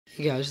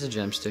Hey guys, the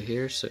Gemster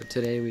here. So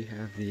today we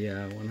have the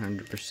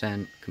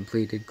 100%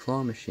 completed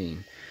claw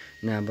machine.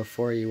 Now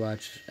before you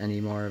watch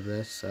any more of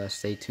this,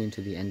 stay tuned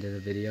to the end of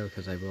the video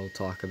because I will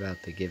talk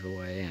about the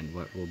giveaway and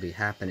what will be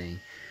happening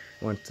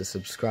once the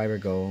subscriber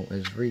goal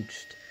is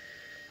reached.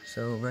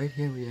 So right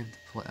here we have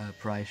the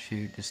prize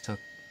chute. This took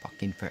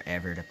fucking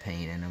forever to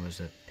paint and it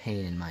was a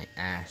pain in my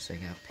ass. I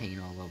got paint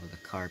all over the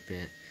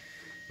carpet,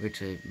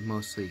 which I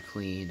mostly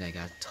cleaned. I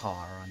got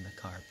tar on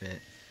the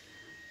carpet.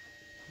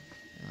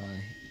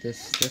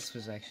 This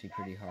was actually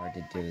pretty hard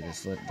to do.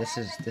 This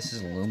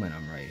is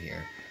aluminum right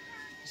here,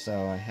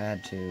 so I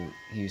had to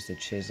use the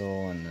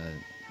chisel and the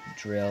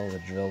drill to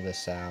drill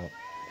this out.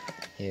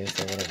 Here's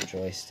the little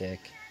joystick.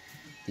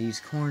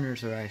 These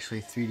corners are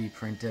actually 3D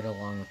printed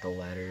along with the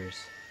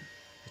letters.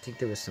 I think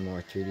there was some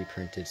more 3D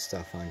printed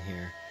stuff on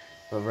here,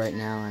 but right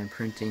now I'm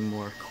printing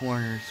more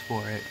corners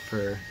for it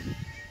for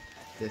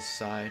this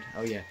side.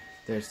 Oh yeah,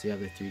 there's the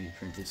other 3D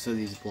printed. So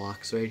these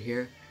blocks right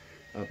here,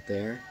 up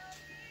there.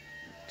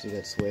 See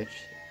that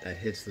switch? That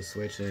hits the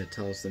switch and it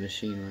tells the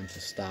machine when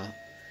to stop,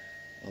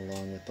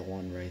 along with the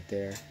one right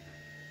there.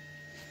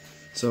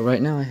 So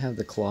right now I have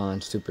the claw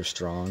on super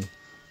strong.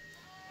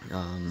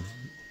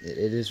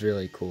 It is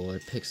really cool.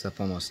 It picks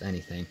up almost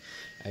anything.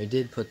 I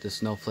did put the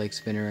snowflake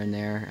spinner in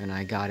there and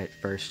I got it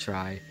first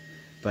try,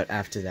 but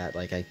after that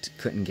I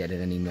couldn't get it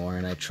anymore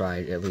and I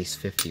tried at least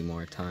 50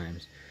 more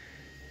times.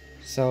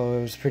 So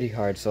it was pretty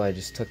hard, so I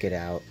just took it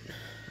out.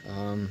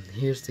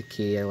 Here's the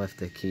key. I left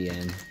the key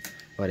in,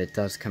 but it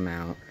does come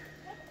out.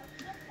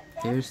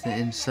 Here's the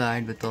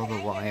inside with all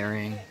the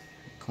wiring,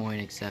 coin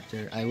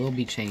acceptor. I will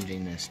be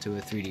changing this to a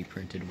 3D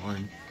printed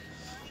one.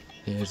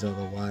 Here's all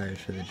the wires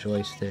for the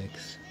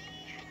joysticks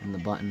and the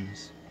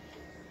buttons.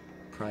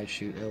 Prize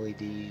chute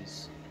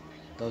LEDs.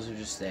 Those are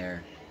just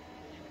there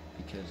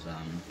because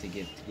to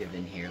give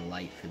in here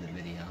light for the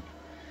video.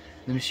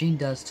 The machine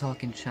does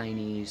talk in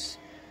Chinese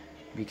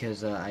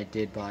because I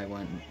did buy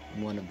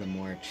one of the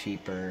more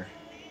cheaper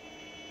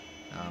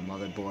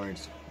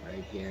motherboards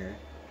right here.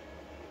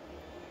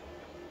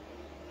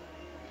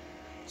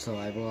 So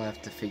I will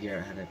have to figure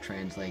out how to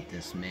translate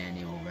this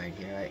manual right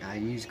here. I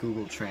use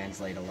Google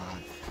Translate a lot.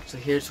 So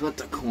here's what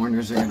the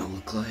corners are gonna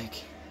look like.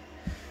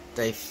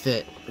 They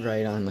fit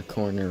right on the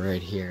corner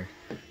right here.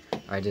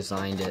 I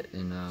designed it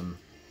in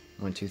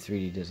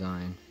 123D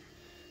Design.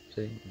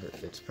 See, it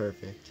fits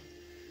perfect.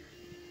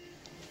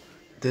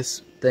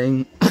 This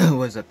thing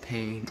was a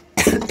pain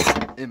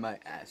in my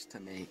ass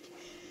to make.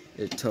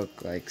 It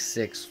took like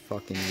 6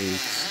 fucking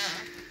weeks.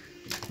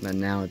 But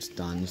now it's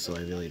done, so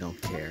I really don't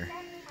care.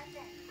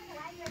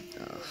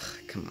 Ugh,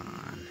 come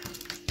on.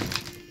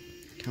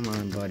 Come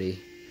on, buddy.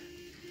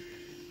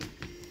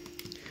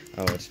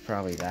 Oh, it's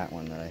probably that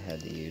one that I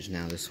had to use.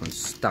 Now this one's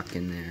stuck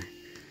in there.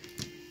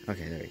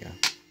 Okay, there we go.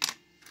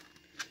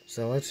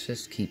 So let's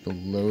just keep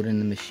loading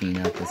the machine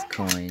up with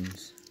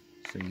coins.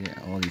 So you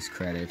get all these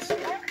credits.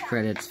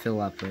 Credits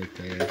fill up right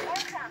there.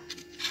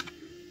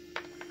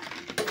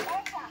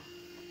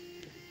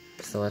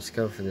 So let's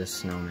go for this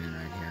snowman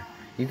right here.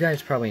 You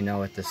guys probably know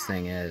what this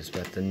thing is,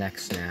 but the neck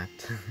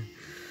snapped.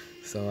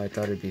 So I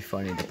thought it'd be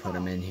funny to put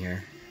him in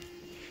here.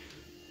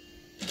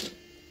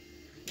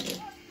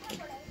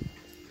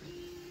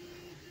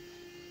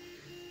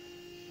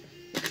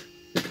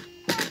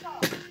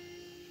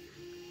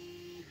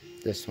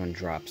 This one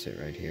drops it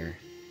right here.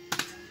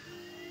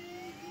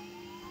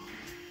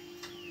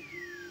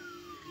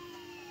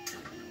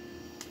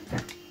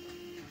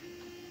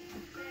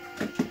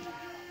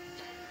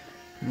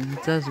 And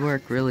it does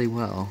work really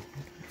well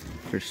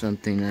for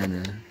something that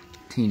a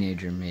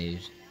teenager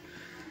made.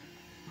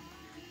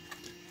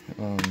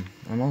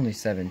 I'm only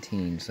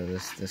 17, so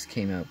this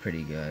came out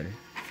pretty good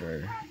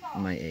for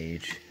my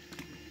age.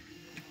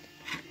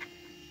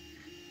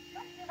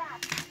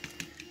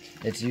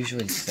 It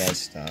usually says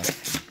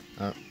stuff.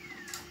 Oh,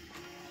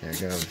 there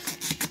it goes.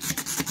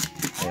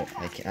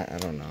 I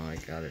don't know, I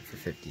got it for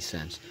 50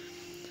 cents.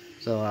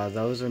 So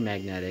those are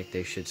magnetic,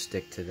 they should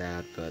stick to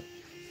that, but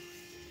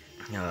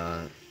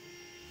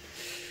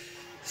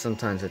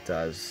sometimes it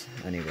does,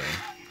 anyway.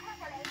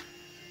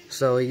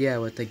 So yeah,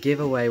 with the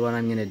giveaway, what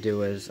I'm going to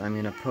do is I'm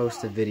going to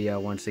post a video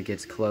once it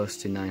gets close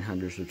to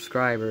 900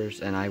 subscribers,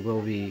 and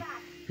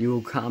you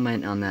will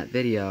comment on that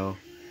video,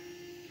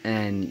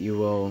 and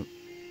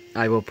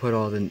I will put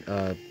all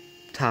the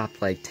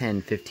top like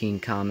 10, 15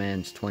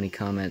 comments, 20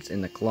 comments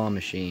in the claw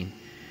machine,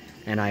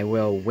 and I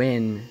will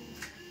win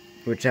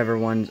whichever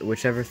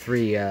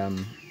 3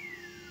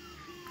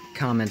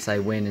 comments I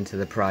win into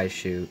the prize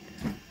chute.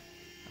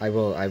 I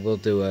will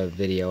do a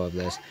video of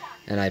this,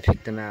 and I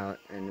pick them out,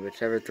 and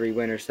whichever 3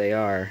 winners they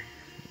are,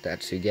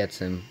 that's who gets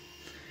them.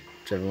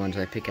 Whichever ones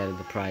I pick out of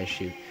the prize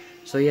chute.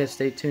 So yeah,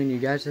 stay tuned. You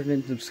guys have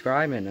been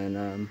subscribing,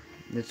 and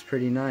it's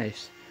pretty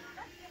nice.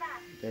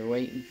 They're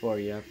waiting for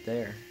you up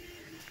there,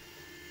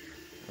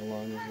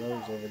 along with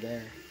those over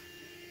there.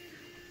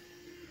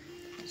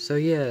 So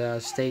yeah,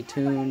 stay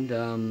tuned.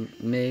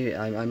 Maybe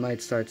I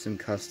might start some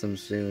custom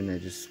soon.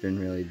 I've just been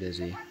really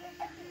busy.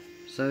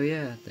 So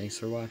yeah, thanks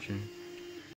for watching.